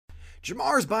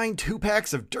Jamar's buying 2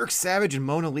 packs of Dirk Savage and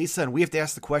Mona Lisa, and we have to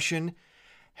ask the question,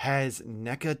 has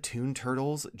Neca Toon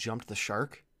Turtles jumped the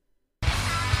shark?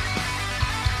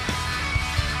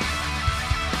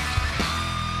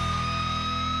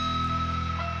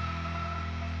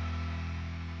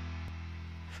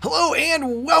 Hello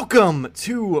and welcome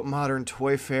to Modern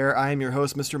Toy Fair. I am your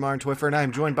host, Mr. Modern Toy Fair, and I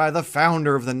am joined by the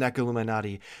founder of the Neca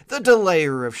Illuminati, the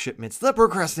delayer of shipments, the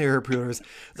procrastinator of pre-orders,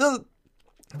 the...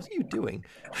 What are you doing?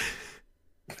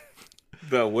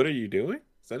 What are you doing?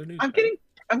 Is that a new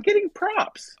I'm getting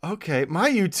props. Okay, my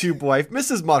YouTube wife,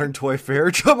 Mrs. Modern Toy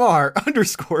Fair, Jamar_Games.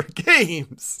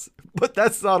 But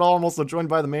that's not all. I'm also joined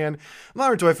by the man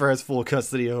Modern Toy Fair has full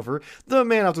custody over, the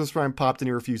man Optimus Prime popped and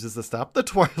he refuses to stop, the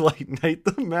Twilight Knight,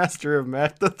 the master of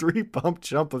math, the 3-pump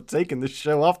jump of taking the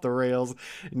show off the rails,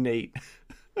 Nate.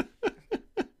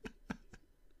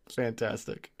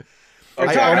 Fantastic.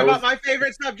 We're talking about my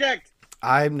favorite subject.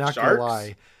 I'm not going to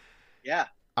lie. Yeah.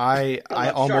 I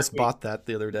almost bought that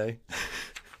the other day.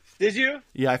 Did you?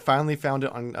 Yeah, I finally found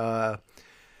it on... I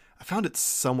found it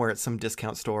somewhere at some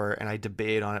discount store, and I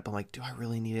debated on it, but I'm like, do I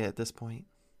really need it at this point?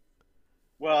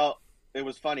 Well, it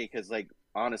was funny because,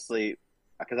 honestly,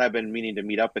 because I've been meaning to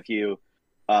meet up with you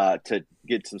to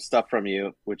get some stuff from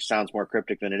you, which sounds more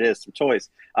cryptic than it is, some toys.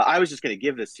 I was just going to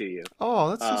give this to you. Oh,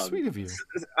 that's so sweet of you.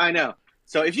 I know.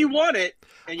 So if you want it,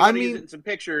 and you want to use it in some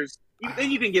pictures,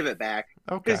 then you can give it back.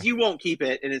 Okay. Because you won't keep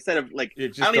it, and instead of, I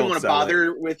don't even want to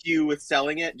bother with you with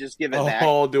selling it, just give it back.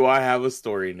 Oh, do I have a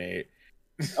story, Nate?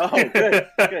 Oh, good.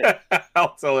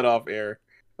 I'll tell it off air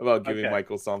about giving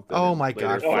Michael something. Oh my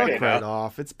god, fuck right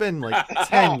off. It's been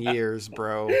 10 years,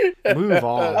 bro. Move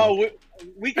on. Oh,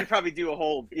 we could probably do a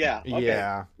whole, yeah. Okay.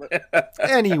 Yeah.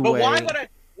 Anyway.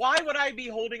 But why would I be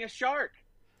holding a shark?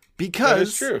 Because that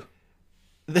is true.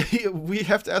 We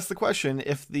have to ask the question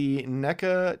if the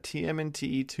NECA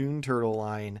TMNT Toon Turtle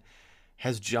line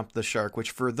has jumped the shark,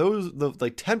 which for those,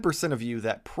 10% of you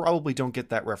that probably don't get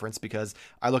that reference, because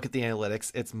I look at the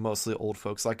analytics, it's mostly old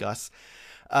folks like us.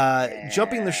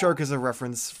 Jumping the shark is a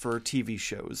reference for TV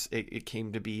shows. It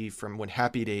came to be from when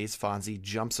Happy Days Fonzie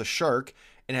jumps a shark,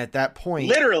 and at that point...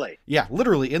 Literally! Yeah,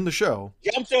 literally in the show.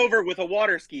 Jumps over with a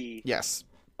water ski. Yes.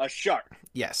 A shark.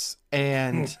 Yes.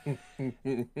 And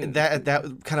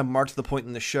that kind of marked the point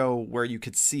in the show where you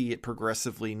could see it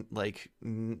progressively,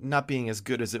 not being as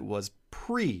good as it was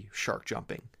pre-shark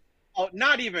jumping. Oh,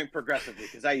 not even progressively,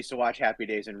 because I used to watch Happy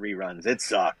Days and reruns. It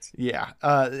sucked. Yeah.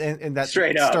 And that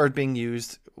Straight up started being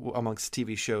used amongst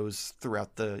TV shows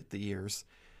throughout the years.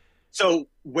 So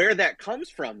where that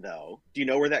comes from, though, do you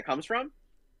know where that comes from?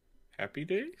 Happy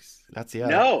Days? That's, yeah.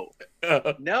 No.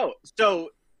 No.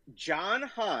 So John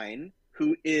Hine,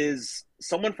 who is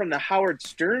someone from the Howard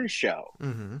Stern show,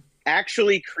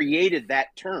 actually created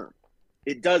that term.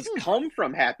 It does come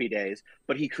from Happy Days,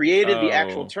 but he created the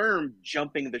actual term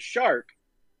jumping the shark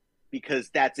because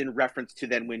that's in reference to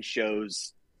then when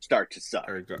shows start to suck.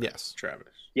 Yes. Travis.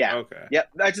 Yeah. Okay. Yep.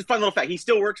 That's just a fun little fact. He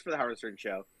still works for the Howard Stern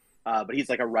show, but he's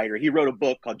like a writer. He wrote a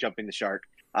book called Jumping the Shark.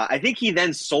 I think he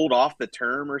then sold off the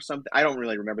term or something. I don't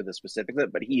really remember the specifics of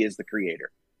it, but he is the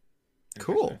creator.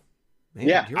 Cool. Man,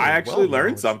 yeah, I actually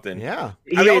learned something. Yeah.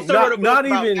 He also wrote a book about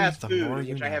even fast food,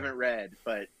 which I haven't read,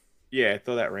 but... Yeah,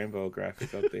 throw that rainbow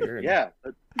graphic up there. Yeah.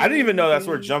 I didn't even know that's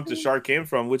where Jump the Shark came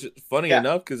from, which is funny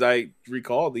enough because I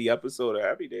recall the episode of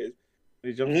Happy Days.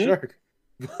 He jumped the shark.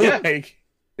 Yeah.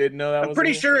 Didn't know that. I'm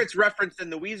pretty sure it's referenced in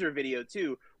the Weezer video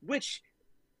too, which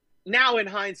now in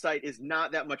hindsight is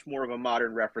not that much more of a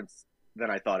modern reference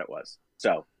than I thought it was.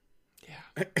 So,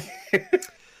 yeah.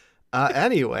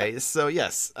 Anyway, so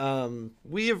yes, NECA's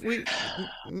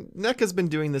been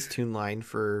doing this tune line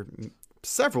for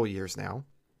several years now.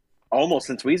 Almost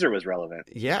since Weezer was relevant.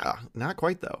 Yeah, not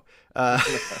quite though.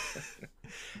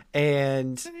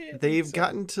 And they've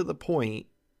gotten to the point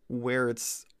where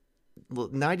it's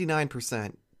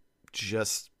 99%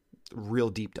 just real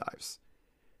deep dives.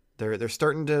 They're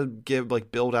starting to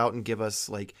build out and give us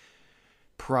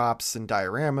props and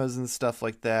dioramas and stuff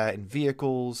like that and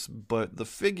vehicles, but the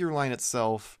figure line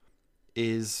itself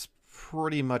is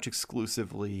pretty much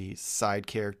exclusively side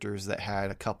characters that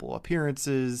had a couple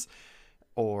appearances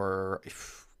or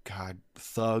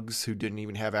thugs who didn't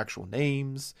even have actual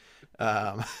names.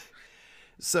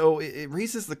 So it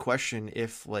raises the question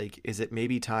if is it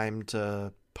maybe time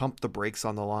to pump the brakes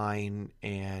on the line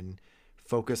and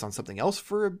focus on something else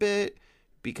for a bit?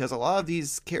 Because a lot of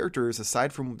these characters,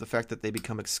 aside from the fact that they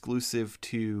become exclusive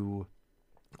to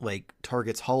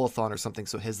Target's Holothon or something,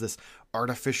 so it has this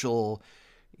artificial,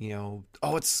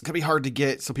 it's going to be hard to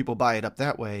get, so people buy it up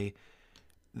that way,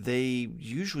 they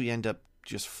usually end up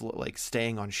just like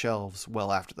staying on shelves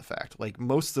well after the fact. Like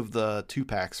most of the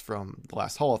 2-packs from the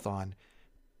last haulathon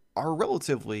are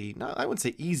relatively, not, I wouldn't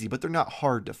say easy, but they're not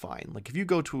hard to find. Like if you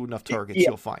go to enough Targets,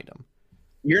 you'll find them.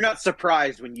 You're not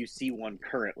surprised when you see one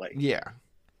currently. Yeah,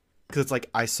 because it's like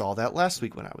I saw that last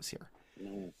week when I was here.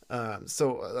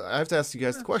 So I have to ask you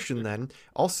guys the question then.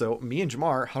 Also, me and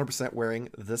Jamar 100% wearing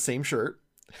the same shirt.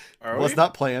 Was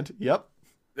not planned. Yep.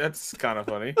 That's kind of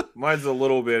funny. Mine's a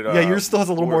little bit. Yeah, yours still has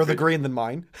a little more of the grain than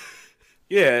mine.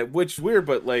 Yeah, which is weird,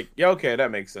 but like, yeah, okay,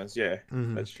 that makes sense. Yeah,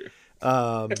 that's true.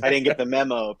 I didn't get the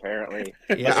memo apparently.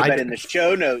 Yeah, I been in the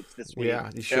show notes this week.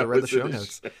 Yeah, you should have read the show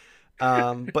notes.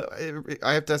 But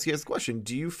I have to ask you guys a question.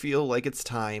 Do you feel like it's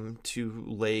time to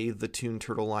lay the Toon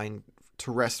Turtle line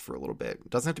to rest for a little bit? It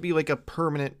doesn't have to be like a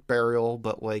permanent burial,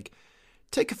 but like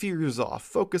take a few years off,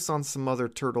 focus on some other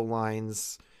turtle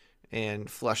lines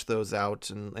and flesh those out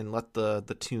and let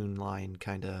the Toon line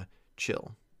kind of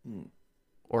chill.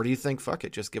 Or do you think, fuck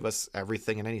it, just give us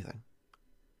everything and anything?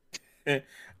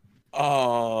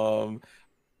 So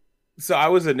I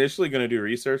was initially going to do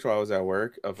research while I was at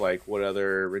work of like what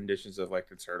other renditions of like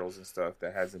the Turtles and stuff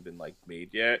that hasn't been like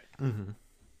made yet. And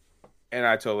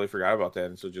I totally forgot about that.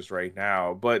 And so just right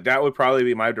now, but that would probably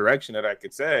be my direction that I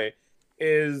could say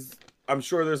is I'm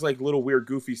sure there's like little weird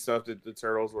goofy stuff that the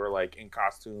Turtles were like in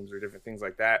costumes or different things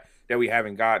like that we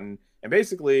haven't gotten. And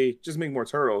basically just make more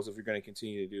Turtles if you're going to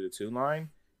continue to do the Toon line,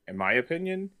 in my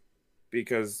opinion,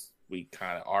 because we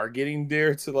kind of are getting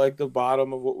there to like the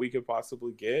bottom of what we could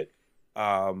possibly get.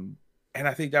 And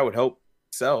I think that would help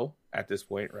sell at this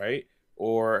point, right?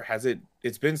 Or has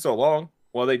it's been so long?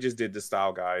 Well, they just did the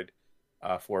style guide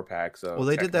 4-pack. So well,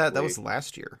 they did that. That was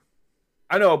last year.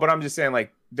 I know, but I'm just saying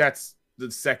like that's the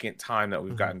second time that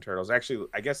we've gotten Turtles. Actually,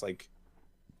 I guess like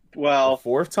the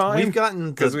fourth time we've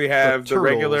gotten because we have the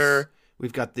regular.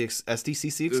 We've got the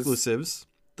SDCC exclusives,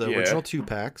 the original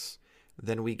 2-packs.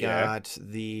 Then we got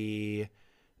the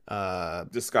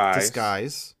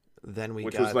disguise. Then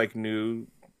which was like new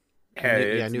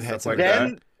heads. New heads. Like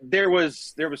then there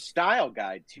was style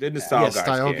guide 2-pack. Then the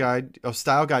style guide.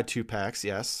 Style guide 2-packs.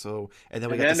 Yes. So and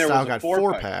then we got the style guide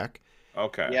 4-pack.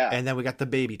 Okay. Yeah. And then we got the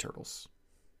baby turtles.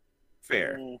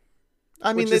 Fair.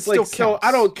 I mean, it still counts. So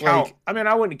I don't count. Like, I mean,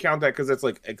 I wouldn't count that because it's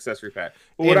like accessory pack.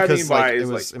 But what I mean by is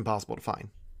it was impossible to find.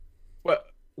 But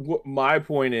what my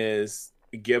point is,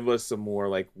 give us some more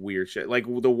like weird shit. Like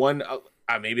the one,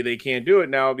 maybe they can't do it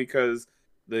now because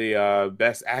the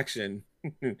best action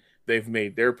they've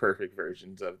made their perfect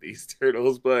versions of these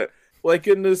turtles. But like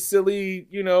in the silly,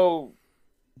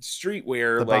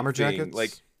 streetwear, the like bomber thing, jackets,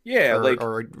 like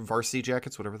or varsity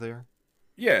jackets, whatever they are.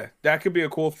 Yeah, that could be a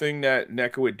cool thing that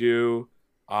Neca would do.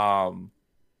 I'm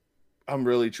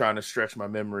really trying to stretch my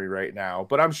memory right now,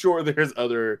 but I'm sure there's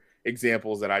other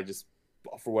examples that I just,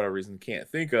 for whatever reason, can't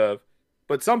think of.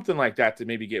 But something like that to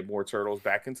maybe get more turtles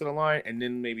back into the line, and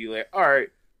then maybe like, all right,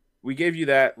 we gave you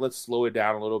that. Let's slow it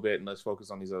down a little bit and let's focus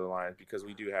on these other lines because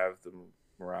we do have the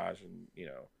Mirage and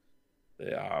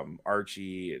the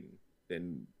Archie, and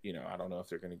then I don't know if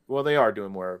they're gonna. Well, they are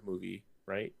doing more movie.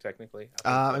 Right, technically.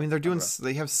 I mean, they're doing.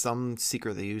 They have some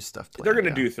Secret they use stuff. They're going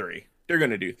to do 3. They're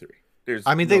going to do 3. There's.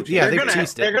 I mean, they teased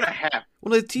it. They're going to have.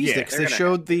 Well, they teased it because they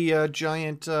showed the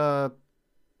giant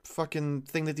fucking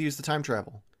thing that they used to time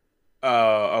travel.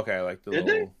 Okay, like the Did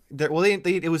little.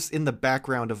 they? It was in the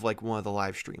background of like one of the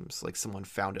live streams. Like someone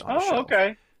found it on the shelf.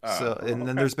 Okay. And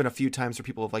then there's been a few times where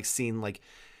people have like seen like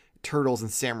turtles and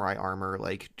samurai armor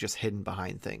like just hidden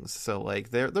behind things. So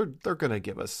like they're gonna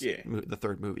give us the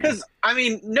third movie. Because I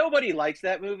mean, nobody likes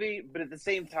that movie, but at the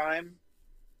same time,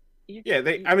 you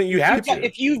have to.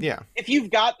 If you've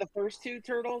got the first 2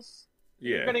 turtles,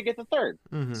 you're gonna get the third.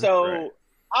 Mm-hmm. So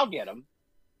I'll get them.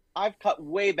 I've cut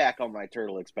way back on my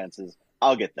turtle expenses.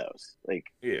 I'll get those. Like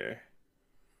it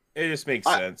just makes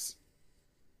sense.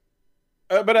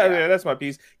 But that's my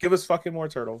piece. Give us fucking more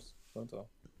turtles. That's all.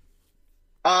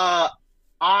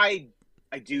 I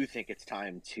do think it's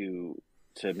time to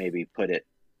maybe put it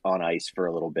on ice for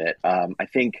a little bit. I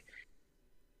think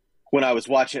when I was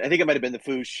watching, I think it might have been the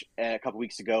Foosh a couple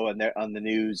weeks ago, and there on the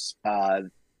news,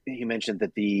 he mentioned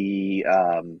that the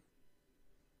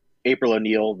April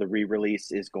O'Neil, the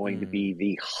re-release, is going to be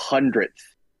the 100th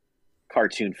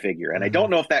cartoon figure, and I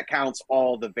don't know if that counts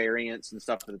all the variants and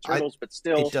stuff for the turtles, but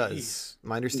still, it does.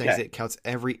 My understanding is it counts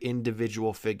every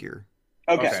individual figure.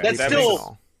 Okay. That's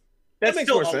still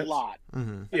a lot.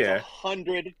 Mm-hmm. That's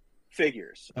 100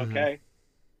 figures. Okay.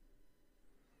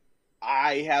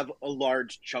 I have a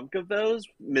large chunk of those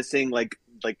missing, like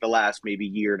the last maybe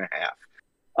year and a half.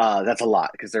 That's a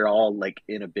lot because they're all like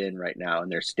in a bin right now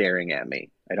and they're staring at me.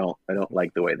 I don't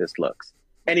like the way this looks.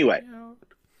 Anyway,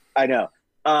 I know.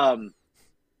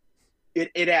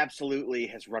 It absolutely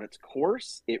has run its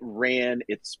course. It ran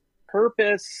its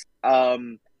purpose.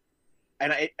 And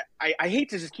I hate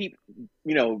to just keep,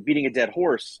 beating a dead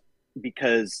horse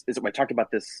because I talked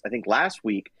about this, I think, last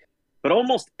week, but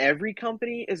almost every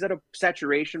company is at a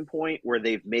saturation point where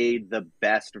they've made the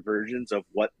best versions of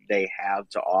what they have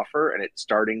to offer. And it's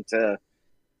starting to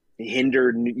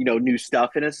hinder, new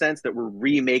stuff in a sense that we're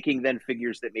remaking then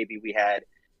figures that maybe we had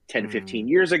 10, 15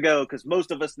 years ago. Cause most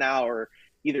of us now are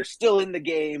either still in the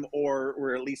game or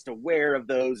we're at least aware of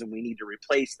those and we need to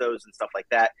replace those and stuff like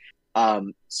that.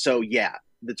 So yeah,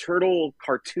 the turtle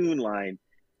cartoon line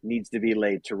needs to be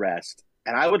laid to rest.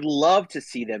 And I would love to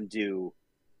see them do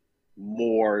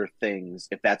more things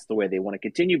if that's the way they want to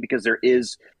continue, because there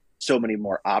is so many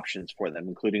more options for them,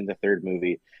 including the third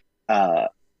movie.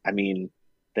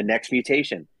 The next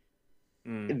mutation,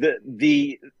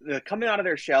 the coming out of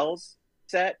their shells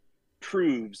set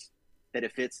proves that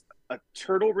if it's a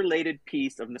turtle related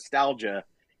piece of nostalgia,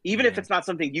 even if it's not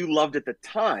something you loved at the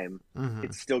time,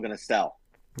 it's still going to sell.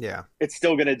 Yeah. It's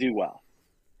still going to do well.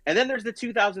 And then there's the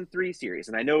 2003 series.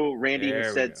 And I know Randy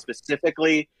has said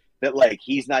specifically that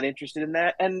he's not interested in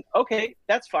that. And okay,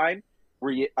 that's fine.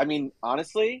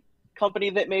 Honestly, company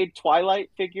that made Twilight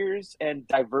figures and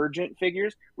Divergent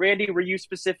figures, Randy, were you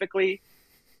specifically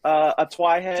a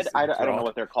Twi-head? I don't know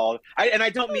what they're called. I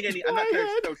don't mean any. I'm not trying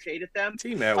to throw shade at them.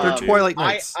 Team Edward, Twilight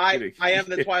Knights. I am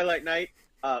the Twilight Knight.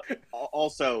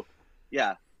 Also,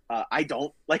 yeah, I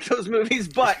don't like those movies,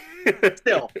 but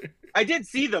still, I did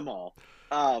see them all.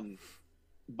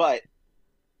 But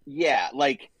yeah,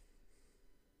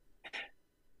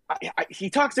 he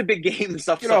talks a big game and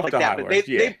stuff like that. But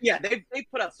they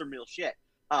put out some real shit.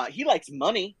 He likes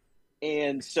money.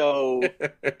 And so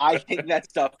I think that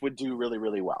stuff would do really,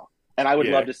 really well. And I would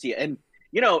love to see it. And,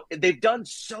 they've done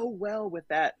so well with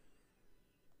that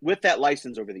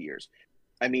license over the years.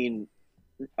 I mean,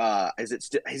 is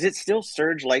it still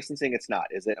Surge licensing? It's not,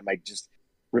 is it? Am I just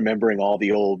remembering all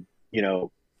the old,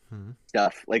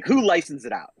 stuff? Who licensed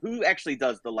it out? Who actually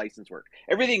does the license work?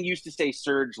 Everything used to say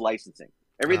Surge licensing.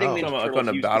 Everything on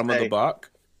the bottom of the box.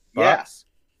 Yeah.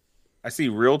 I see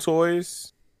Real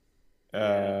Toys.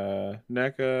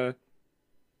 NECA,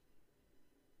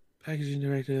 packaging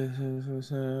director,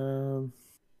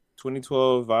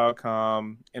 2012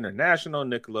 Viacom, International,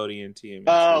 Nickelodeon, TMNT.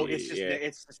 Oh, it's just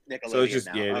Nickelodeon. So it's just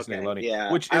now. it's okay. Nickelodeon.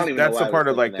 Yeah, which is that's a part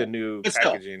of the new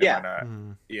packaging and whatnot.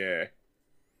 Yeah,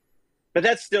 but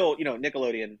that's still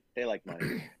Nickelodeon. They like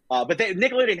money, but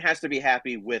Nickelodeon has to be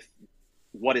happy with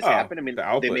what has happened. I mean,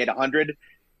 they made 100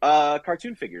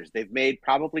 cartoon figures. They've made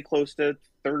probably close to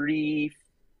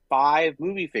 35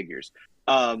 movie figures.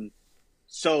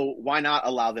 So why not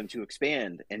allow them to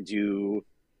expand and do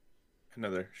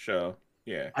another show?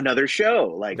 Yeah, another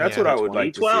show. That's what I would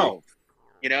like to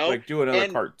see. Do another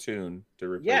cartoon to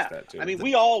replace that too. I mean,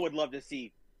 we all would love to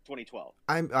see 2012.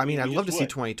 I'd love to see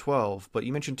 2012, but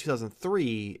you mentioned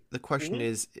 2003. The question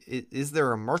is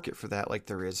there a market for that like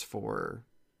there is for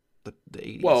the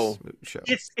 80s show?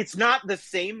 It's not the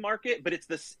same market, but it's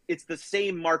the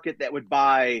same market that would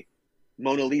buy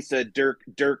Mona Lisa Dirk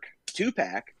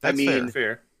 2-pack. That's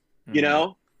fair.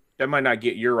 That might not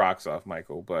get your rocks off,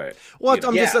 Michael, but that's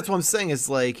what I'm saying is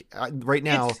right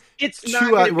now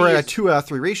we're at a 2 out of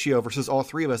 3 ratio versus all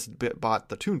three of us bought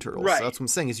the Toon Turtles. Right. So that's what I'm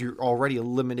saying is you're already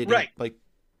eliminating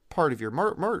part of your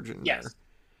margin. Yes. There.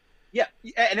 Yeah,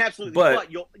 and absolutely.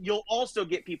 But you'll also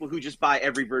get people who just buy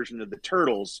every version of the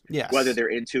Turtles, whether they're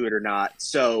into it or not.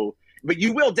 So. But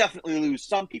you will definitely lose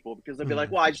some people because they'll be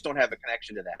like, well, I just don't have a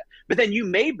connection to that. But then you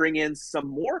may bring in some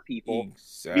more people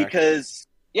because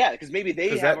maybe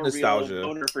they have a real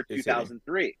owner for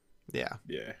 2003. Yeah.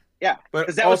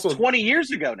 Because that was 20 years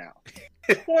ago now.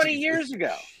 20 years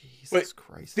ago. Jesus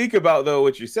Christ. Think about, though,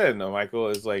 what you said, though, Michael,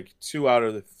 is 2 out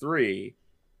of the 3.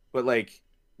 But,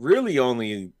 really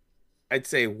only, I'd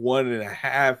say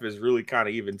 1.5 is really kind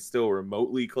of even still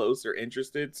remotely close or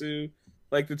interested to,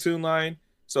 the Toon line.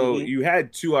 So you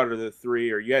had 2 out of the 3,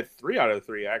 or you had 3 out of the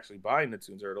 3 actually buying the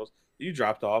Toon Turtles. You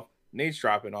dropped off. Nate's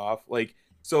dropping off.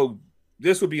 So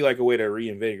this would be a way to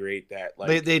reinvigorate that.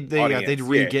 They'd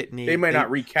re-get Nate. They might not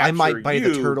recapture. I might buy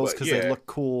the Turtles because they look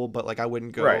cool, but I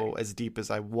wouldn't go as deep as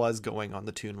I was going on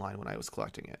the Toon line when I was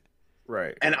collecting it.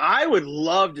 Right. And I would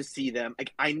love to see them.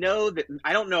 I know that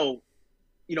I don't know,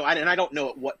 and I don't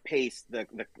know at what pace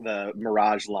the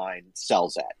Mirage line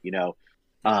sells at.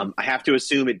 I have to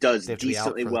assume it does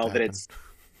decently well.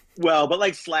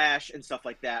 But Slash and stuff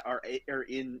like that are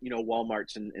in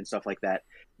Walmarts and stuff like that.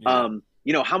 Yeah.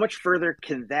 How much further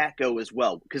can that go as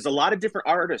well? Because a lot of different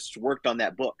artists worked on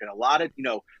that book, and a lot of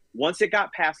once it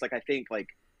got past I think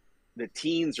the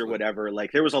teens or whatever,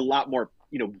 like there was a lot more,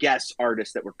 guest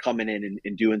artists that were coming in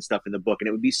and doing stuff in the book. And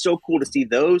it would be so cool to see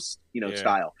those,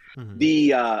 style. And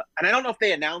I don't know if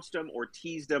they announced them or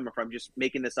teased them, or if I'm just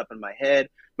making this up in my head,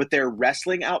 but they're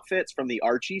wrestling outfits from the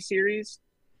Archie series.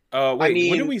 When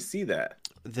did we see that?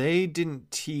 They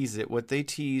didn't tease it. What they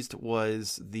teased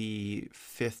was the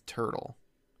 5th turtle.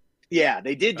 Yeah,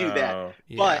 they did do that.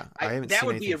 But that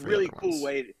would be a really cool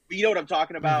way. You know what I'm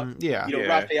talking about? Yeah.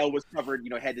 Raphael was covered,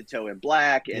 head to toe in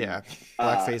black. And,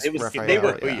 blackface Raphael. They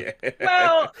were,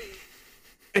 well...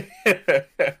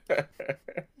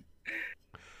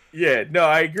 Yeah, no,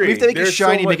 I agree. I mean, if they make it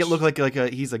shiny, make it look like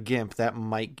he's a gimp, that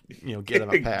might get him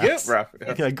a pass. Gimp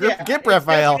Raphael. Gimp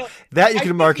Raphael, that you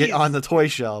can market on the toy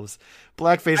shelves.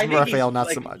 Blackface Raphael, not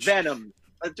like so much. Venom.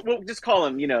 We'll just call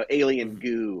him, alien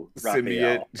goo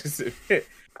Raphael.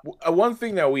 One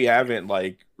thing that we haven't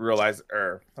realized,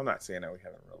 or I'm not saying that we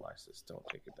haven't realized this, don't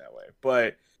take it that way,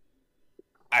 but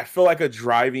I feel like a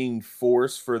driving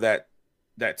force for that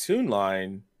Toon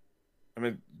line, I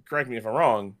mean, correct me if I'm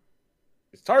wrong,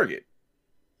 is Target.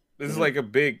 This is like a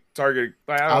big Target.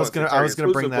 I was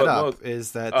gonna bring that up.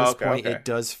 Is that at this point it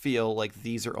does feel like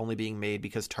these are only being made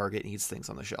because Target needs things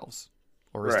on the shelves,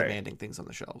 or is demanding things on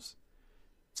the shelves.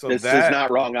 So this is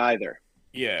not wrong either.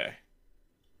 Yeah.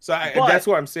 So that's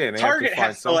what I'm saying. Target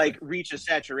has to reach a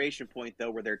saturation point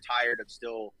though, where they're tired of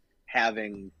still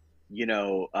having,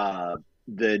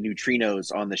 the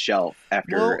neutrinos on the shelf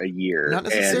after a year. Not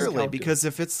necessarily, because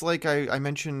if it's like I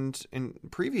mentioned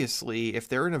previously, if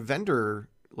they're in a vendor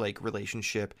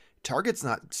relationship, Target's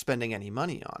not spending any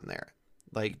money on there.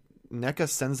 Like NECA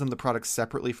sends them the products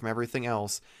separately from everything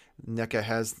else. NECA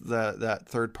has that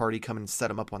third party come and set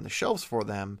them up on the shelves for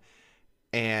them,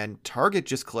 and Target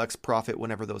just collects profit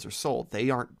whenever those are sold.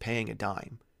 They aren't paying a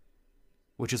dime,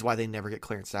 which is why they never get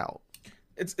clearance out.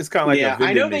 It's kind of like a vending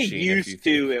I know they machine, used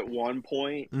to at one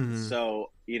point.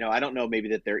 So I don't know, maybe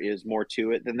that there is more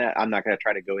to it than that. I'm not going to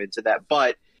try to go into that,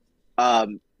 but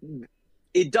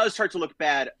it does start to look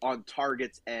bad on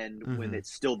Target's end when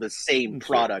it's still the same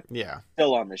product,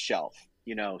 still on the shelf.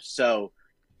 So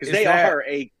because they are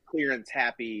a clearance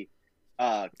happy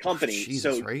company,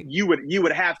 Jesus, right? you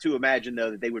would have to imagine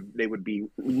though that they would be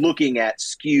looking at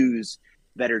SKUs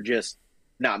that are just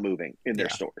not moving in their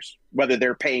stores, whether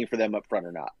they're paying for them up front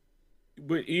or not.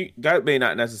 But that may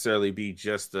not necessarily be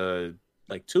just a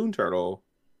Toon Turtle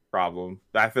problem.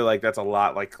 I feel like that's a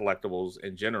lot like collectibles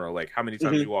in general. Like how many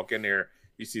times you walk in there,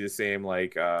 you see the same the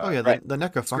NECA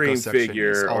Funko section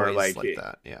figure is or always like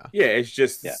that. It's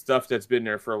just stuff that's been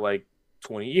there for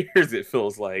 20 years. It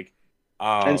feels like,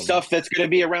 and stuff that's going to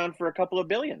be around for a couple of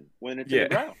billion when it's in the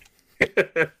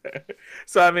ground.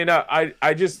 So I mean,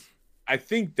 I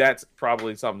think that's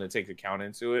probably something to take account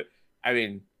into it. I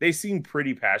mean, they seem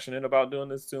pretty passionate about doing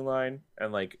this Toon line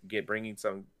and bringing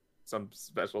some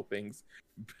special things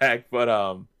back, but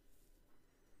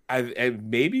I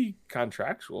maybe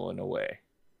contractual in a way,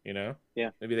 maybe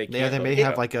they can't. They may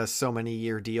have a so many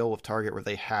year deal with Target where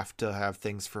they have to have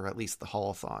things for at least the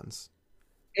haulathons.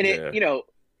 And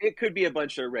it could be a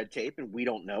bunch of red tape, and we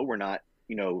don't know. We're not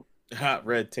hot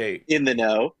red tape in the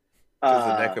know.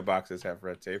 Because the NECA boxes have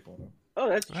red tape on them. Oh,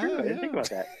 that's true. I didn't think about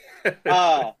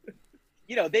that.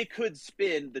 They could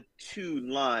spin the Toon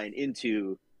line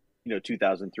into,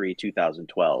 2003,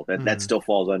 2012. That still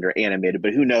falls under animated,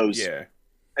 but who knows? Yeah.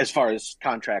 As far as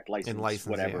contract license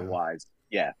whatever wise.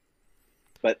 Yeah.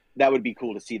 But that would be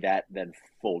cool to see that then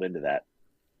fold into that.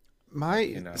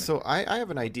 So I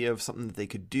have an idea of something that they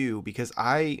could do, because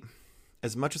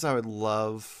as much as I would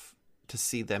love to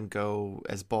see them go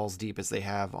as balls deep as they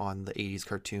have on the 80s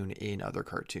cartoon in other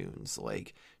cartoons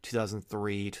like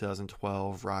 2003,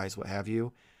 2012, Rise, what have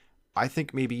you, I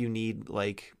think maybe you need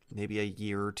maybe a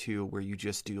year or two where you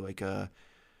just do not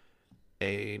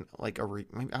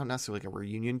necessarily a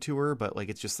reunion tour, but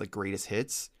it's just greatest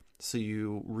hits. So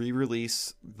you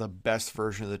re-release the best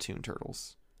version of the Toon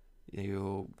Turtles.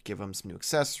 You give them some new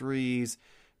accessories,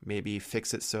 maybe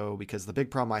fix it because the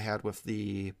big problem I had with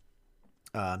the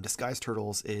Disguise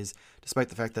Turtles is, despite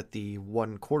the fact that the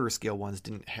 1/4 scale ones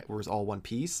was all one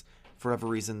piece, for whatever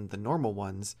reason the normal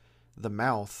ones, the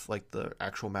mouth, the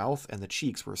actual mouth and the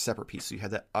cheeks, were a separate piece, so you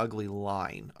had that ugly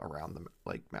line around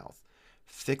the mouth.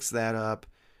 Fix that up,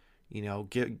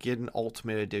 get an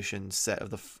ultimate edition set of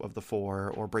the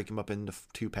 4, or break them up into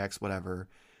 2-packs, whatever.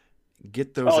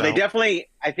 Get those out. They definitely,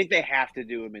 I think they have to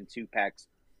do them in 2-packs,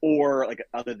 or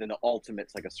other than the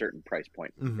ultimates, a certain price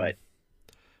point. But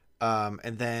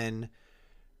and then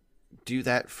do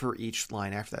that for each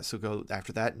line after that. So go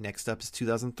after that. Next up is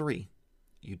 2003.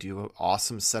 You do an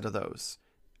awesome set of those.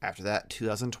 After that,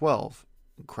 2012.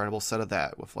 incredible set of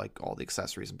that with like all the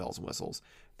accessories and bells and whistles.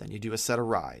 Then you do a set of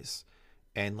Rise,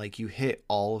 and like you hit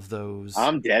all of those.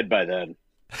 I'm dead by then.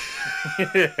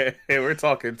 We're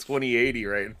talking 2080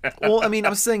 right now. Well, I mean,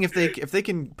 I'm saying if they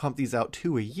can pump these out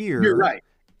 2 a year, You're right.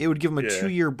 It would give them a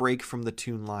 2-year break from the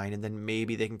Toon line, and then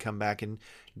maybe they can come back and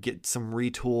get some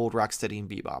retooled Rocksteady and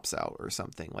Bebops out or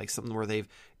something, like something where they've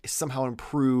somehow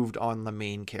improved on the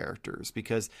main characters.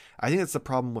 Because I think that's the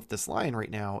problem with this line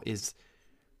right now is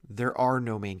there are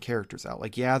no main characters out.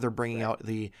 Like, yeah, they're bringing out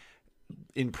the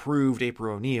improved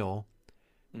April O'Neil,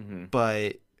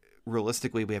 but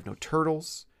realistically, we have no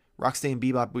Turtles. Rocksteady and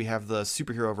Bebop, we have the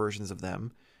superhero versions of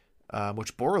them.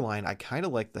 Which Borderline, I kind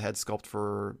of like the head sculpt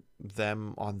for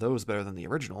them on those better than the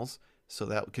originals, so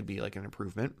that could be like an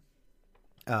improvement.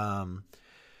 We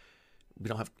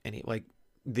don't have any, like,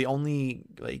 the only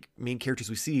like main characters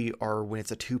we see are when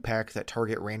it's a 2-pack that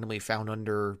Target randomly found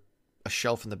under a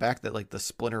shelf in the back that like the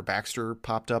Splinter Baxter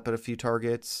popped up at a few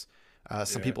Targets.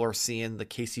 Some people are seeing the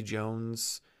Casey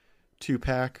Jones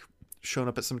 2-pack showing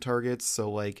up at some Targets, so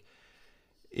like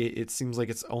it seems like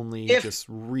it's only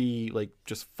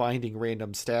just finding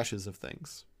random stashes of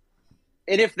things.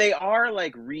 And if they are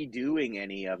like redoing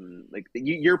any of them, like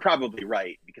you're probably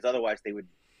right, because otherwise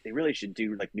they really should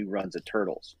do like new runs of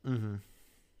Turtles. Mm-hmm.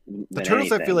 The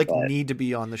Turtles, I feel like, need to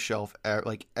be on the shelf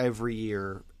like every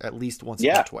year, at least once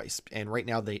or twice. And right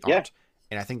now they aren't.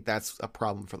 And I think that's a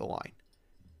problem for the line.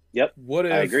 Yep.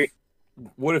 I agree.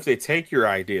 What if they take your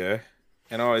idea,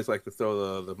 and I always like to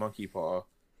throw the monkey paw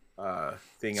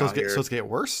thing out here. So it's get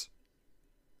worse?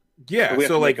 Yeah,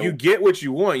 so like you get what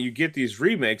you want, you get these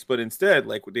remakes, but instead,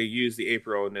 like they use the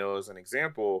April O'Neil as an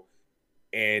example,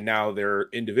 and now they're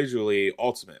individually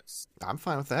ultimates. I'm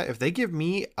fine with that. If they give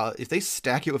me, if they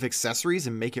stack it with accessories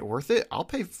and make it worth it, I'll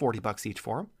pay $40 each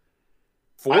for them.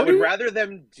 40? I would rather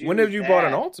them do. When have you bought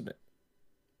an ultimate?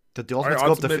 Did the ultimates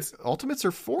go up to ultimates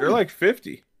are 40? They're like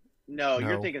 50. No,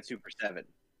 you're thinking Super 7.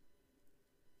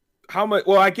 How much?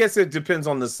 Well, I guess it depends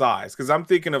on the size, because I'm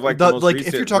thinking of like the most recent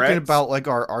if you're talking Rex about like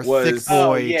our thick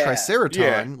boy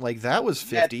Triceraton, like that was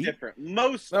 50. That's different.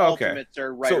 Most ultimates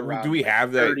are right around. Do we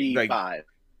have that 35? Like,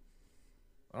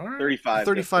 all right.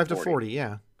 35 to 40,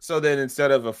 yeah. So then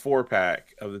instead of a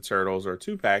 4-pack of the Turtles or a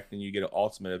 2-pack, then you get an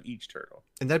ultimate of each turtle.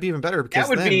 And that'd be even better, because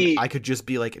then I could just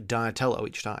be like Donatello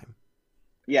each time.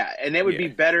 Yeah, and that would be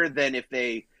better than if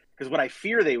they, because what I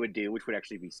fear they would do, which would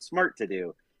actually be smart to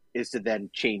do, is to then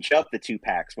change up the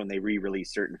 2-packs when they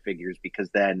re-release certain figures, because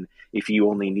then if you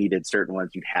only needed certain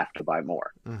ones, you'd have to buy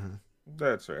more. Mm-hmm.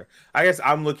 That's fair. I guess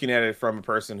I'm looking at it from a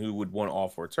person who would want all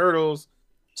 4 turtles.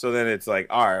 So then it's like,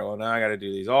 all right, well, now I got to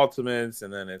do these ultimates,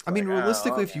 and then it's. I mean,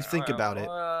 realistically, if you think about it,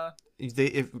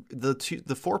 if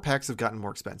the 4-packs have gotten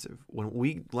more expensive.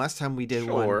 When last time we did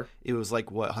one, it was like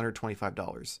what,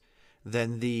 $125.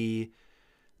 Then the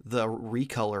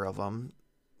recolor of them,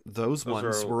 those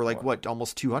ones were like what,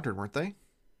 almost 200, weren't they?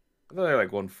 I thought they were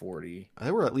like 140.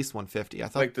 They were at least 150. I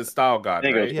thought like the Style God,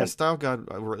 right? Yeah, Style God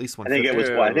were at least 150.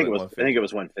 I think it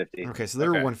was 150. Okay, so they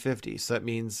were 150. So that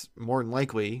means more than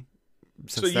likely.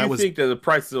 So you think that the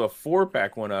price of a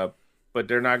 4-pack went up, but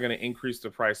they're not going to increase the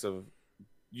price of.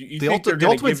 The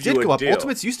Ultimates did go up.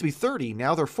 Ultimates used to be 30.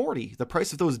 Now they're 40. The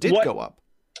price of those did go up.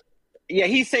 Yeah,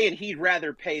 he's saying he'd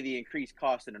rather pay the increased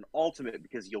cost in an Ultimate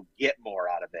because you'll get more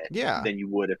out of it than you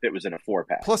would if it was in a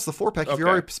 4-pack. Plus the 4-pack, if you're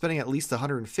already spending at least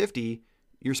 $150,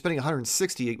 you're spending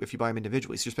 $160 if you buy them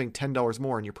individually. So you're spending $10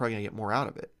 more, and you're probably going to get more out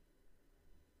of it.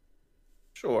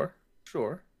 Sure.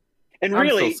 And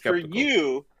really, for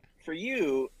you,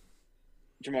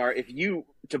 Jamar,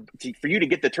 for you to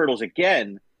get the Turtles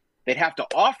again, they'd have to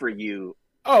offer you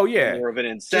more of an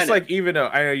incentive. Just like, even though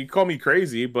I know you call me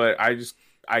crazy, but I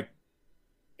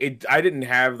didn't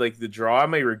have like the draw. I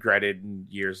may regret it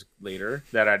years later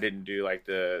that I didn't do like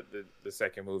the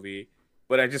second movie,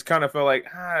 but I just kind of felt like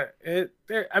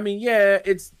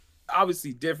it's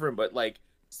obviously different, but like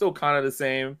still kind of the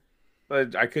same.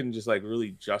 But I couldn't just like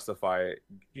really justify it.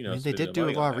 You know, they did do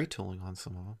a lot of retooling on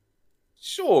some of them.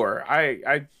 Sure,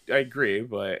 I agree,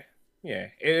 but yeah,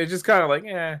 it's just kind of like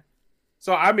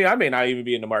So I mean, I may not even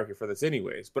be in the market for this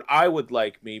anyways, but I would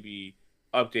like maybe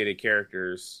updated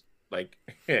characters. Like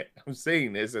I'm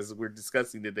saying this as we're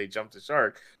discussing, did they jump the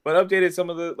shark? But updated some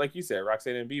of the, like you said,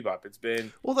 Roxanne and Bebop. It's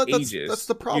been ages. That's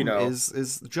the problem.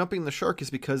 Is jumping the shark is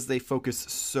because they focus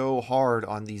so hard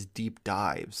on these deep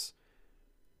dives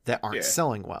that aren't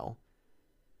selling well.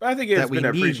 But I think it's been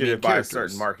appreciated by a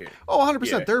certain market. Oh,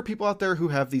 100%. There are people out there who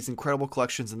have these incredible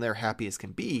collections and they're happy as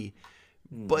can be.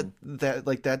 But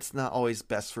that's not always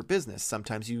best for business.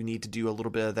 Sometimes you need to do a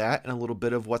little bit of that and a little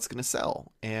bit of what's going to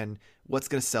sell. And what's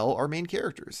going to sell are main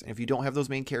characters. And if you don't have those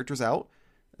main characters out,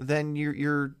 then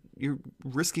you're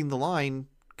risking the line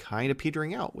kind of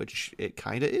petering out, which it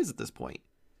kind of is at this point.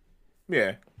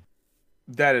 Yeah,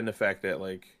 that and the fact that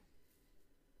like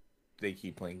they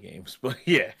keep playing games, but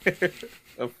yeah,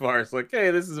 as far as like,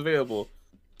 hey, this is available,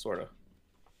 sort of.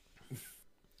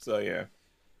 So yeah.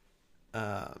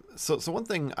 So one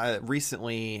thing I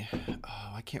recently,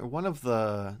 one of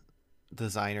the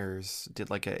designers did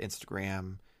like an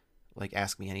Instagram, like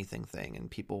ask me anything thing,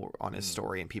 and people were on his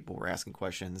story and people were asking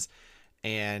questions,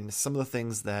 and some of the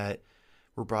things that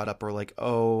were brought up were like,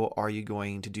 oh, are you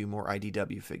going to do more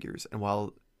IDW figures? And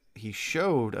while he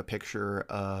showed a picture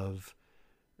of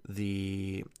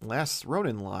the last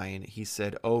Ronin line, he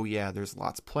said, oh yeah, there's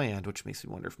lots planned, which makes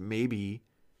me wonder if maybe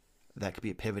that could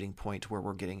be a pivoting point to where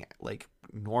we're getting like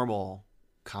normal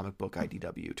comic book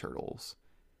IDW Turtles,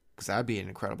 because that'd be an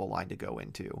incredible line to go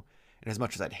into. And as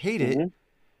much as I'd hate it,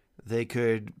 they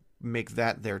could make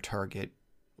that their target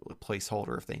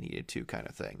placeholder if they needed to, kind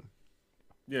of thing.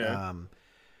 Yeah.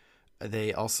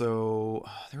 They also,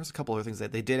 there was a couple other things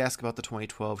that they did ask about the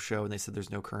 2012 show, and they said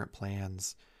there's no current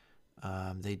plans.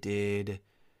 They did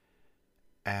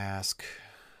ask,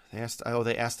 they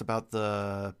asked about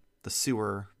the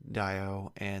sewer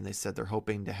dio, and they said they're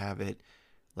hoping to have it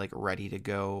like ready to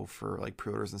go for like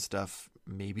pre-orders and stuff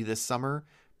maybe this summer,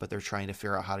 but they're trying to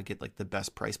figure out how to get like the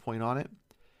best price point on it.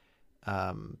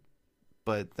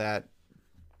 But that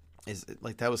is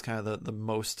like, that was kind of the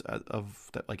most of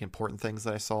the like important things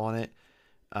that I saw on it.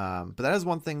 But that is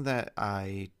one thing that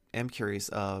I am curious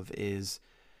of, is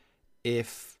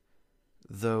if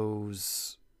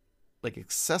those like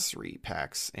accessory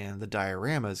packs and the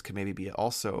dioramas could maybe be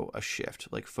also a shift,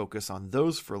 like focus on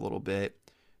those for a little bit,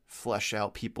 flesh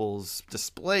out people's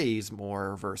displays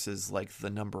more versus like the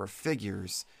number of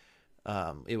figures.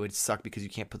 It would suck because you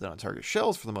can't put that on Target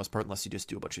shelves for the most part unless you just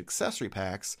do a bunch of accessory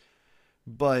packs,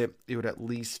 but it would at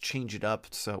least change it up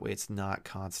so it's not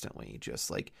constantly just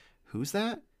like, who's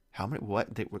that? How many? What?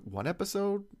 One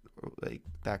episode? Like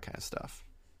that kind of stuff.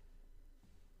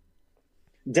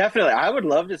 Definitely, I would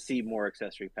love to see more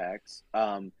accessory packs.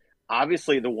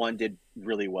 Obviously, the one did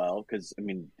really well because I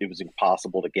mean it was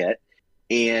impossible to get,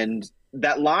 and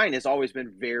that line has always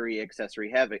been very accessory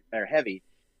heavy,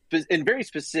 and very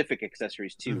specific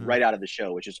accessories too, right out of the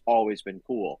show, which has always been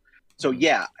cool. So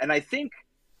yeah, and I think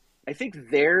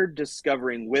they're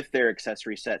discovering with their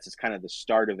accessory sets is kind of the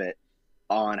start of it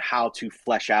on how to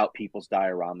flesh out people's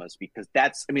dioramas, because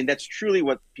that's truly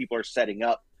what people are setting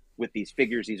up with these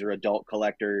figures. These are adult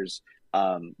collectors.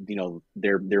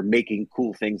 They're making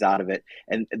cool things out of it,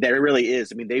 and there really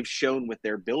is. I mean, they've shown with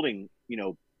their building,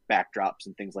 backdrops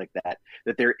and things like that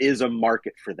there is a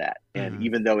market for that. And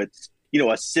even though it's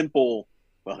a simple,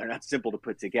 well, they're not simple to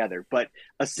put together, but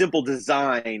a simple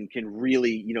design can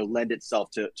really lend itself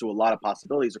to a lot of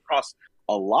possibilities across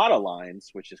a lot of lines,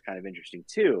 which is kind of interesting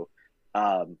too.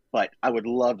 But I would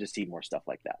love to see more stuff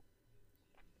like that.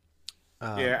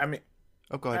 Yeah, I mean,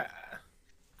 oh, go ahead.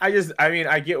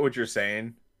 I get what you're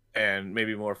saying, and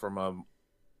maybe more from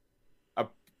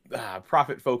a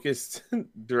profit focused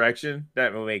direction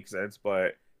that will make sense.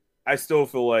 But I still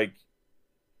feel like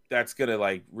that's gonna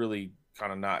like really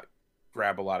kind of not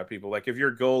grab a lot of people. Like if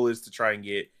your goal is to try and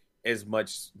get as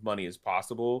much money as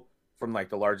possible from like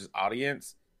the largest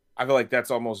audience, I feel like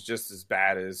that's almost just as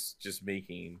bad as just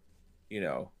making,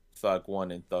 Thug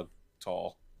 1 and Thug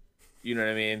Tall. You know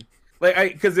what I mean?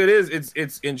 Like, because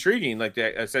it's intriguing. Like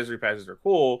the accessory packs are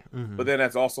cool, but then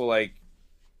that's also like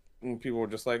people were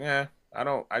just like, I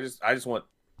just want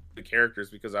the characters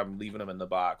because I'm leaving them in the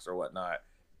box or whatnot.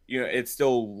 It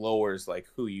still lowers like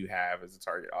who you have as a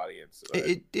target audience.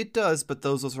 It does, but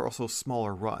those are also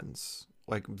smaller runs.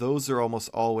 Like those are almost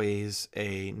always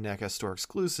a NECA store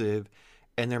exclusive,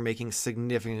 and they're making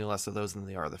significantly less of those than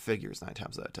they are the figures 9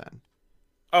 times out of 10.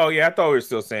 Oh yeah, I thought we were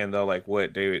still saying though, like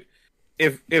what David,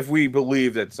 if we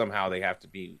believe that somehow they have to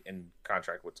be in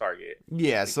contract with Target.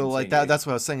 Yeah, so like that's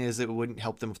what I was saying, is it wouldn't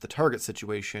help them with the Target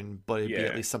situation, but it'd be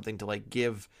at least something to like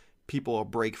give people a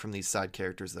break from these side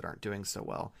characters that aren't doing so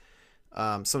well.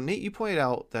 So Nate, you pointed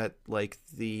out that like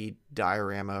the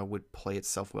diorama would play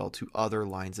itself well to other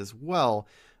lines as well,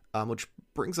 which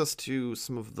brings us to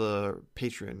some of the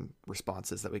Patreon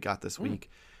responses that we got this week.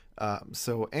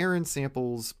 So Aaron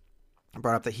Samples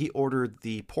brought up that he ordered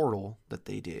the portal that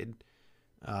they did,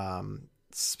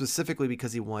 specifically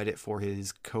because he wanted it for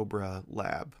his Cobra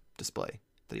Lab display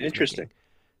that he was Interesting. making.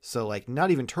 So like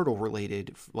not even turtle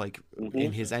related, like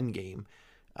in his end game.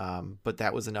 But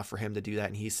that was enough for him to do that.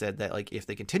 And he said that like if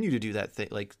they continue to do that thing,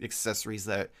 like accessories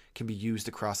that can be used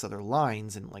across other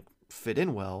lines and like fit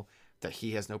in well, that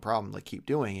he has no problem, like keep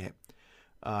doing it.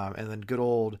 And then good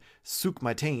old Sook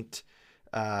My Taint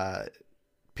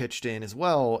pitched in as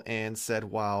well and said,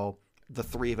 while the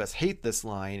three of us hate this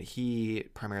line, he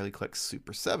primarily collects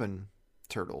Super 7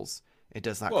 turtles. It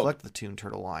does not collect the Toon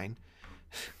Turtle line.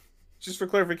 Just for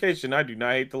clarification, I do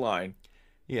not hate the line.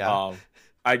 Yeah.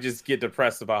 I just get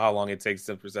depressed about how long it takes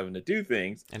Super 7 to do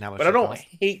things. And how much but I don't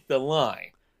hate the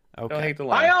line. Okay. I don't hate the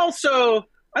line. I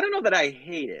don't know that I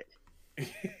hate it.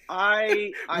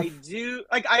 I do,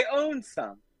 like, I own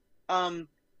some.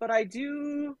 But I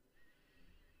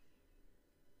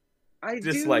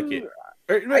dislike it.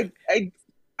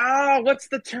 What's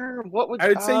the term? What would I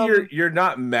would say you're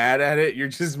not mad at it, you're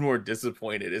just more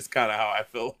disappointed. It's kind of how I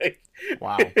feel like.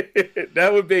 Wow.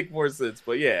 That would make more sense,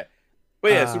 but yeah.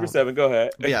 Super 7, go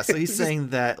ahead. Yeah, so he's saying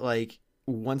that, like,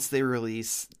 once they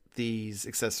release these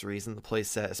accessories in the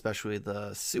playset, especially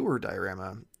the sewer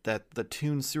diorama, that the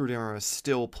Toon sewer diorama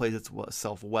still plays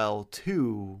itself well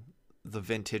to the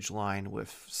vintage line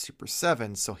with Super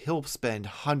 7, so he'll spend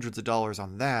hundreds of dollars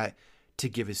on that to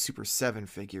give his Super 7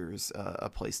 figures a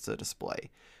place to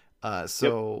display.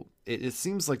 It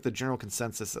seems like the general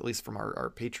consensus, at least from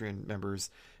our Patreon members,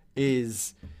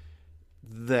 is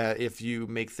that if you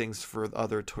make things for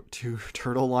other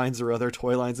turtle lines or other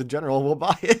toy lines in general, we'll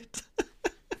buy it.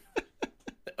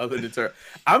 Other than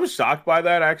I'm shocked by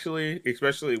that, actually,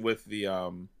 especially with the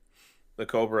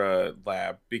Cobra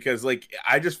Lab, because, like,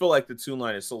 I just feel like the Toon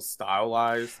line is so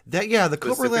stylized. The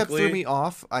Cobra Lab threw me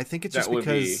off. I think it's just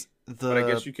because but I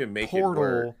guess you can make portal. It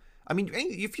work. I mean,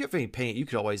 if you have any paint, you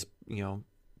could always,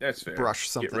 that's fair. Brush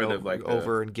something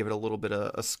over and give it a little bit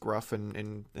of a scruff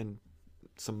and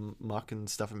some muck and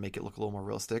stuff and make it look a little more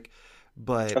realistic.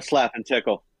 But a slap and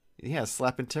tickle. Yeah,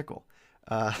 slap and tickle.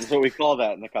 That's what we call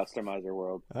that in the customizer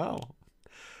world. Oh.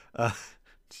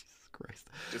 Jesus Christ.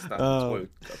 Just not a toy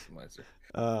customizer.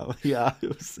 Yeah, it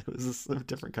was a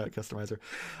different kind of customizer.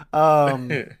 I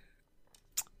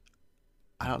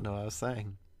don't know what I was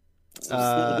saying.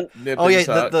 The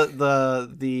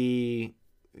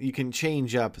you can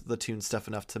change up the Toon stuff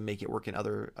enough to make it work in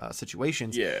other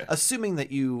situations. Yeah. Assuming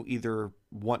that you either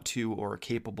want to or are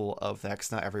capable of that,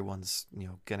 because not everyone's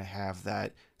gonna have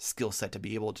that skill set to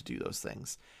be able to do those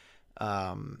things.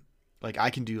 Like, I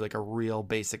can do like a real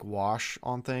basic wash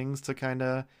on things to kind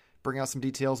of bring out some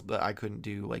details, but I couldn't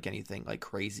do like anything like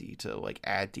crazy to like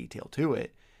add detail to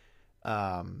it.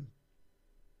 A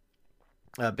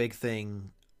big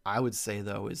thing I would say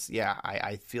though is,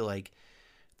 I feel like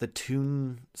the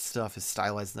Toon stuff is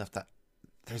stylized enough that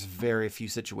there's very few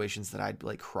situations that I'd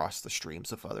like cross the streams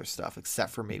with other stuff,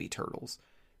 except for maybe turtles,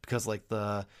 because like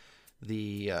the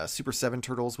Super 7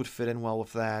 turtles would fit in well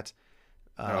with that.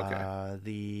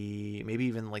 The maybe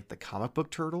even like the comic book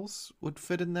turtles would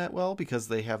fit in that well because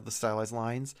they have the stylized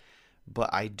lines,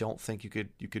 but I don't think you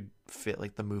could fit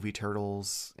like the movie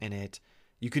turtles in it.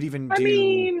 You could even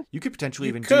you could potentially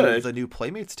even do the new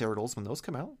Playmates turtles when those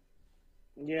come out.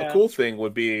 Yeah. A cool thing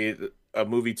would be a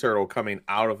movie turtle coming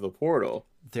out of the portal.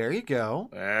 There you go.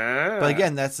 But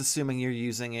again, that's assuming you're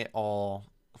using it all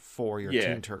for your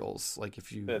Toon turtles. Like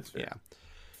if you, that's fair.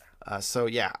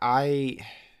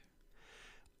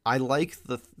 I like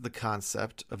the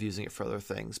concept of using it for other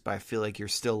things, but I feel like you're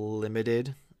still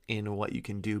limited in what you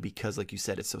can do because, like you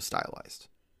said, it's so stylized.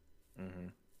 Mm-hmm.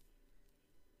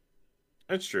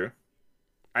 That's true.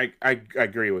 I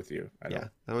agree with you.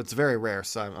 It's very rare,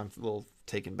 so I'm a little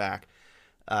taken back.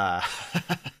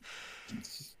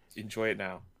 Enjoy it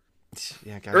now.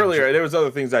 Yeah. Earlier, there was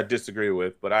other things I disagree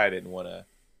with, but I didn't want to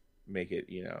make it.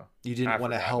 You didn't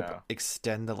want to help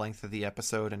extend the length of the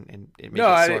episode and make it so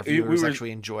our viewers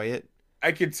actually enjoy it.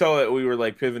 I could tell that we were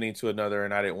like pivoting to another,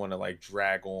 and I didn't want to like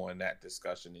drag on that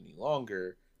discussion any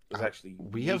longer.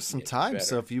 We have some time,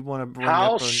 so if you want to bring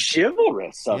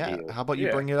chivalrous of you. How about you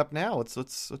bring it up now?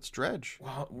 Let's dredge.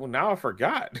 Well, now I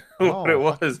forgot what it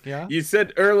was. Yeah. You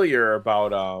said earlier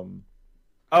about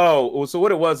so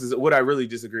what it was is what I really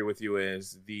disagree with you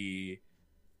is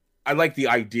I like the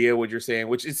idea what you're saying,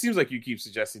 which it seems like you keep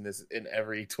suggesting this in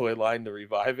every toy line to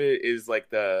revive it, is like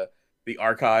the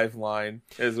archive line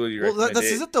is what you recommend.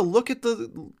 That's it. To look at the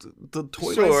toy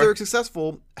lines that are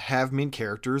successful have main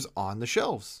characters on the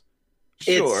shelves.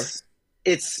 Sure.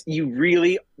 It's you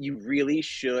really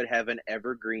should have an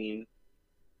evergreen.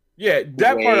 Yeah,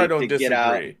 that part I don't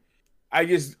disagree. I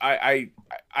just I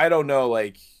don't know,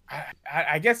 like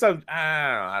I guess I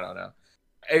don't know.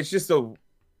 It's just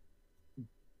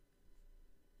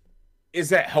is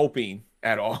that helping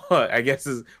at all? I guess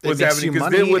is what's happening,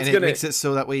 because then what's it makes it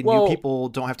so that way new people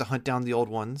don't have to hunt down the old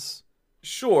ones.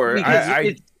 Sure,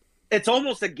 it's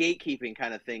almost a gatekeeping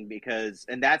kind of thing, because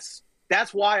that's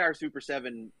why our Super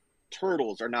 7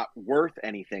 turtles are not worth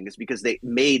anything, is because they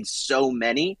made so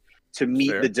many to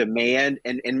meet Fair. the demand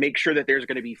and make sure that there's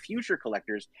going to be future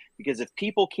collectors. Because if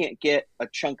people can't get a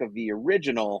chunk of the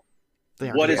original,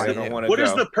 what is they don't want to what go.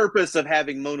 is the purpose of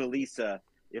having Mona Lisa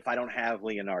if I don't have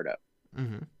Leonardo?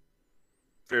 Mm-hmm.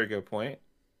 Very good point.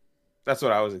 That's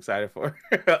what I was excited for.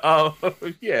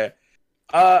 Yeah.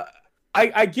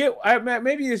 I get.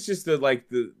 Maybe it's just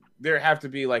there have to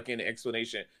be like an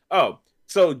explanation. Oh,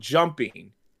 so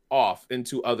jumping off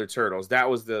into other turtles. That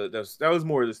was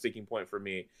more of the sticking point for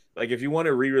me. Like if you want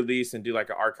to re-release and do like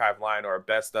an archive line or a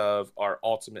best of or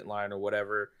ultimate line or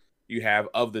whatever you have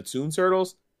of the Toon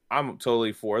Turtles, I'm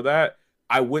totally for that.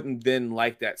 I wouldn't then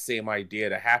like that same idea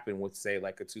to happen with say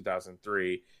like a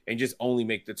 2003 and just only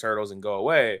make the turtles and go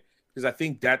away, because I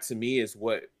think that to me is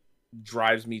what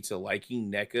drives me to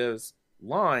liking NECA's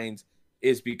lines,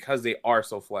 is because they are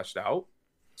so fleshed out.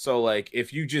 So like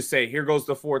if you just say here goes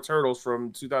the 4 turtles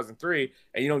from 2003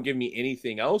 and you don't give me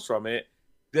anything else from it,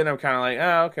 then I'm kind of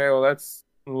like, okay, well that's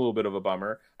a little bit of a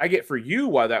bummer. I get for you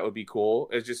why that would be cool.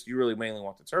 It's just you really mainly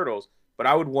want the turtles, but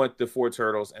I would want the 4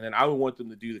 turtles, and then I would want them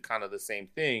to do the kind of the same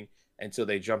thing until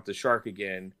they jump the shark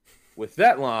again with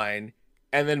that line,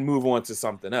 and then move on to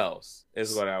something else.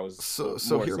 Is what I was so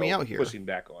hear me out here. Pushing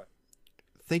back on.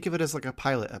 Think of it as like a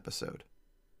pilot episode.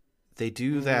 They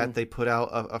do that. They put out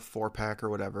a 4-pack or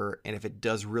whatever, and if it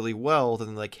does really well,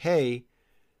 then like, hey,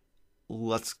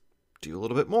 let's do a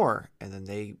little bit more, and then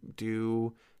they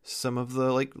do some of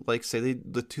the like say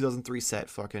the 2003 set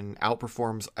fucking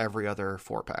outperforms every other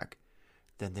 4-pack.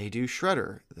 Then they do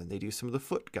Shredder, then they do some of the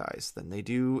Foot guys, then they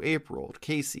do April,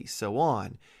 Casey, so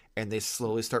on, and they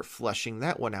slowly start fleshing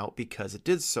that one out because it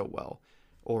did so well.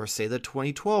 Or say the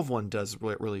 2012 one does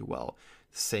really well.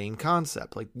 Same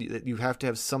concept. Like you have to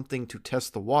have something to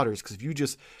test the waters, because if you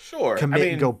just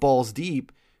commit and go balls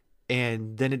deep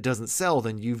and then it doesn't sell,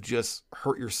 then you've just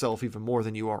hurt yourself even more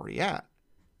than you already at.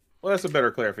 Well, that's a better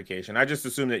clarification. I just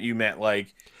assumed that you meant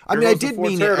like. I mean, I did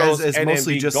mean it as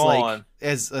mostly just gone,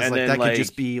 as like that could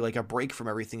just be like a break from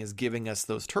everything, is giving us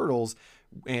those turtles.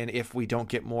 And if we don't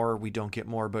get more, we don't get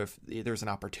more. But if there's an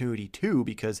opportunity to,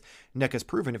 because NECA's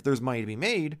proven if there's money to be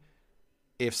made,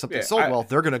 if something sold well,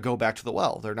 they're going to go back to the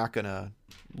well. They're not going to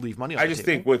leave money on the table.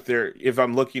 Think with if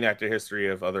I'm looking at the history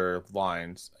of other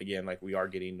lines, again, like we are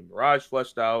getting the Mirage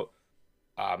fleshed out.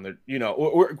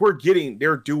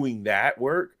 They're doing that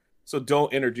work. So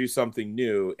don't introduce something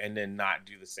new and then not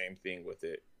do the same thing with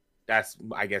it. That's,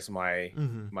 I guess, my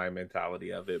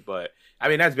mentality of it. But I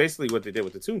mean, that's basically what they did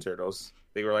with the Toon Turtles.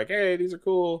 They were like, "Hey, these are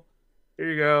cool.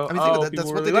 Here you go." I mean,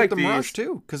 that's what they did with the Mirage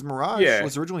too, because Mirage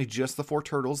was originally just the 4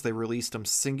 turtles. They released them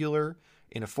singular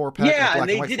in a 4-pack. Yeah, and a black and and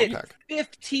they white did 4-pack. it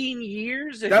 15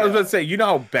 years ago. That was going to say, you know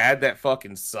how bad that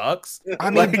fucking sucks? I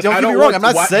mean, don't get me wrong. I'm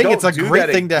not saying it's a great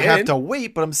thing to have to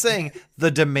wait, but I'm saying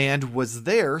the demand was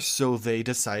there, so they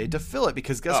decided to fill it.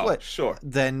 Because guess what? Sure.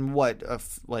 Then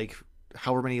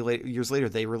however many years later,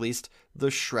 they released the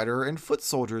Shredder and Foot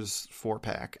Soldiers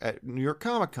 4-pack at New York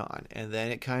Comic Con, and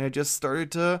then it kind of just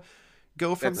started to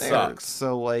go from there. Sucks.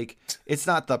 So like, it's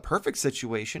not the perfect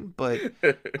situation, but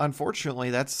unfortunately,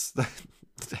 that's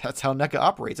how NECA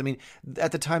operates. I mean,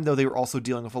 at the time though, they were also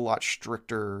dealing with a lot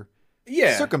stricter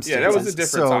circumstances. Yeah, that was a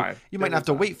different time. You might not have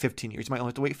to wait 15 years. You might only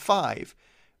have to wait 5.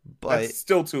 But that's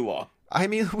still too long. I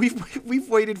mean, we've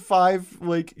waited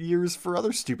 5 years for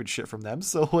other stupid shit from them.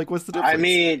 So what's the difference? I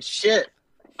mean, shit.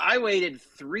 I waited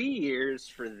 3 years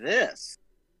for this.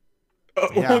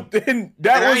 Well, then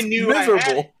that was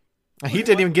miserable. He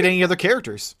didn't even get any other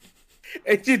characters.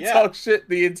 And you talk shit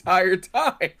the entire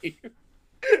time.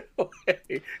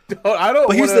 I don't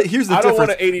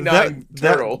want an 89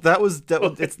 turtle. That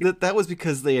was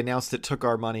because they announced it took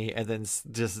our money and then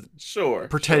just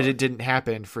pretended it didn't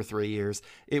happen for 3 years.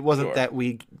 It wasn't that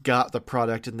we got the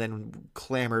product and then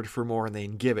clamored for more and they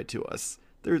didn't give it to us.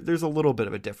 There's a little bit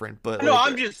of a different, but no,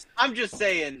 I'm just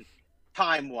saying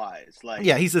time wise,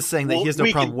 he's just saying that he has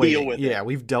no problem waiting. Yeah,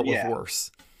 we've dealt with worse.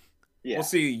 Yeah. Well,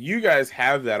 see, you guys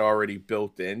have that already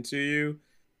built into you.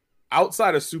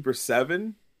 Outside of Super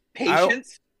 7,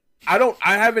 patience. I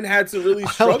haven't had to really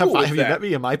struggle with that. Have you met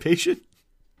me? Am I patient?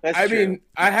 I mean,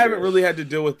 I haven't really had to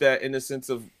deal with that in the sense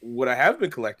of what I have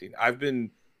been collecting. I've been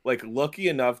lucky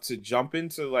enough to jump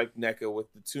into NECA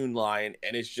with the Toon line,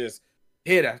 and it's just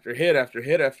hit after hit after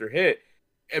hit after hit.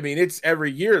 I mean, it's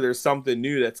every year there's something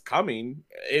new that's coming.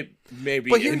 It may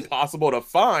be impossible to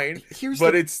find,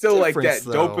 but it's still that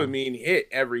dopamine hit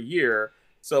every year.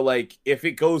 So if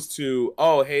it goes to,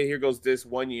 oh, hey, here goes this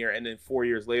 1 year, and then 4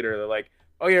 years later they're like,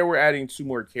 oh yeah, we're adding 2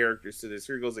 more characters to this.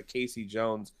 Here goes a Casey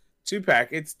Jones 2-pack.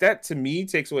 It's that, to me,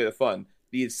 takes away the fun.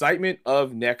 The excitement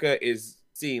of NECA is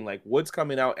seeing what's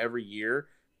coming out every year.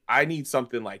 I need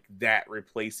something like that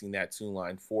replacing that Toon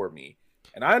line for me.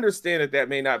 And I understand that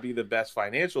may not be the best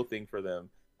financial thing for them,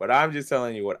 but I'm just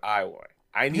telling you what I want.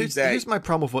 I need that. Here's my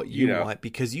problem with what you want,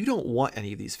 because you don't want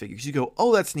any of these figures. You go,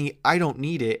 oh, that's neat. I don't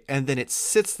need it. And then it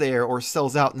sits there or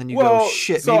sells out. And then you go,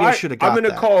 shit, maybe I should have got that. I'm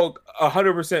going to call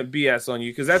 100% BS on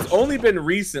you, because that's only been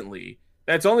recently.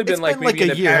 That's only been like maybe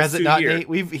like a year, has it not, Nate?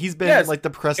 He's been like the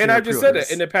press. And I just said it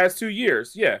in the past 2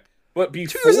 years. Yeah. But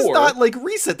before. 2 years is not like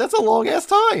recent. That's a long ass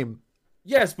time.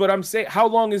 Yes, but I'm saying, how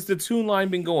long has the Toon line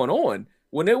been going on?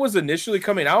 When it was initially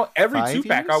coming out, every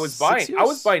 2-pack I was buying. I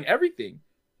was buying everything.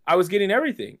 I was getting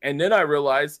everything. And then I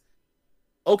realized,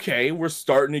 okay, we're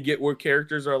starting to get where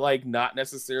characters are like not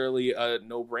necessarily a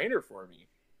no-brainer for me.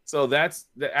 So that's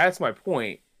my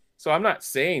point. So I'm not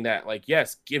saying that like,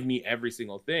 yes, give me every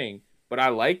single thing, but I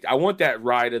want that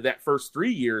ride of that first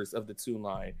 3 years of the Toon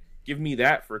line. Give me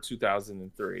that for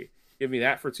 2003. Give me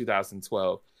that for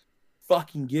 2012.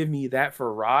 Fucking give me that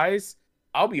for Rise.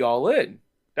 I'll be all in.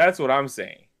 That's what I'm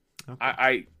saying. Okay.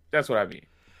 I that's what I mean.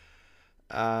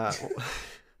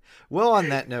 Well, on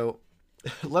that note,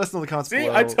 let us know in the comments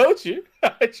below. I told you.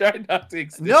 I tried not to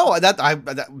extend. No,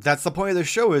 that's the point of the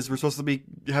show, is we're supposed to be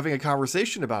having a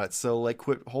conversation about it. So like,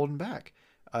 quit holding back.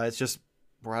 It's just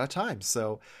we're out of time.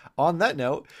 So on that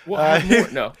note,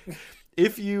 no.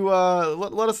 If you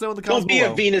let us know in the comments below. Don't be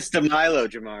a Venus de Milo,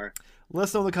 Jamar. Let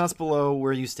us know in the comments below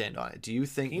where you stand on it. Do you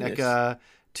think NECA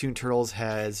Toon Turtles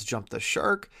has jumped the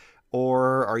shark?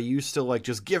 Or are you still like,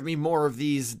 just give me more of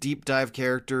these deep dive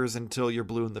characters until you're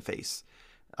blue in the face?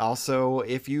 Also,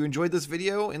 if you enjoyed this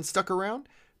video and stuck around,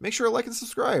 make sure to like and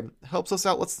subscribe. Helps us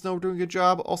out, lets us know we're doing a good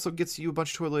job. Also gets you a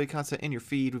bunch of toy-related content in your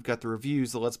feed. We've got the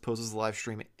reviews, the Let's Poses, the live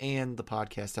stream, and the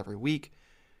podcast every week.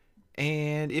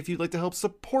 And if you'd like to help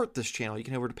support this channel, you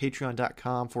can head over to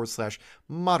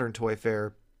patreon.com/Modern Toy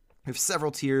Fair. We have several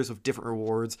tiers of different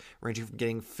rewards, ranging from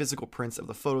getting physical prints of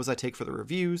the photos I take for the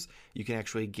reviews. You can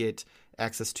actually get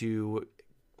access to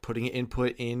putting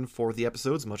input in for the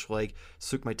episodes, much like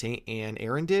Sook My Taint and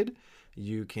Aaron did.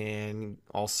 You can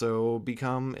also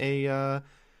become a,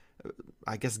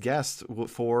 guest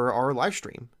for our live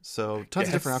stream. So tons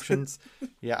of different options.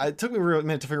 Yeah, it took me a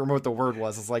minute to figure out what the word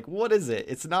was. It's like, what is it?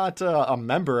 It's not a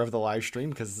member of the live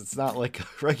stream, because it's not like a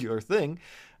regular thing.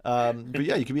 But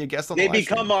yeah, you can be a guest on the live stream. They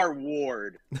become our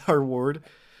ward. Our ward.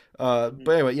 But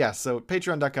anyway, yeah, so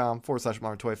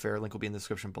patreon.com/Modern Toy Fair. Link will be in the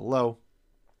description below.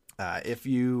 If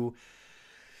you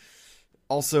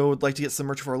also would like to get some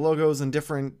merch for our logos and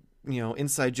different,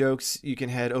 inside jokes, you can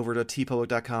head over to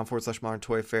tpublic.com/Modern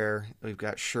Toy Fair. We've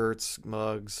got shirts,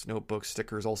 mugs, notebooks,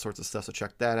 stickers, all sorts of stuff, so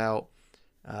check that out.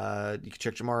 You can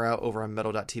check Jamar out over on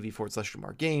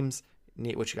metal.tv/Jamar Games.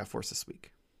 Nate, what you got for us this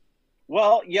week?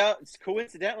 Well, yeah,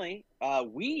 coincidentally,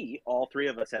 we, all three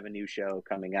of us, have a new show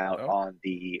coming out on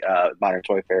the Modern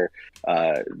Toy Fair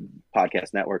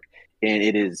podcast network. And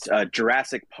it is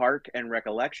Jurassic Park and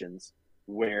Recollections,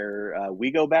 where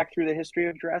we go back through the history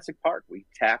of Jurassic Park. We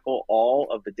tackle all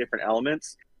of the different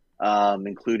elements,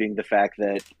 including the fact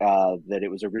that that it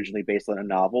was originally based on a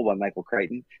novel by Michael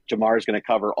Crichton. Jamar is going to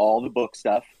cover all the book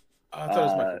stuff. I thought it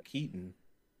was Michael Keaton.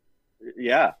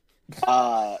 Yeah.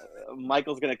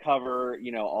 Michael's going to cover,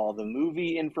 all the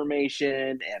movie information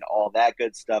and all that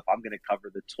good stuff. I'm going to cover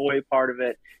the toy part of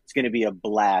it. It's going to be a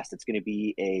blast. It's going to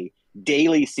be a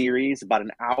daily series, about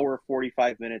an hour,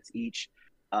 45 minutes each,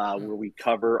 where we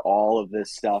cover all of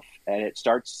this stuff. And it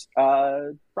starts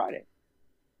Friday.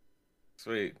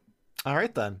 Sweet. All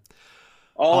right, then.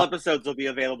 All episodes will be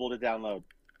available to download.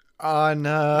 On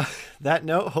that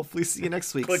note, hopefully see you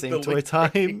next week. Same toy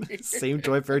time, same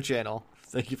Toy Fair channel.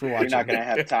 Thank you for watching. You're not going to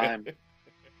have time.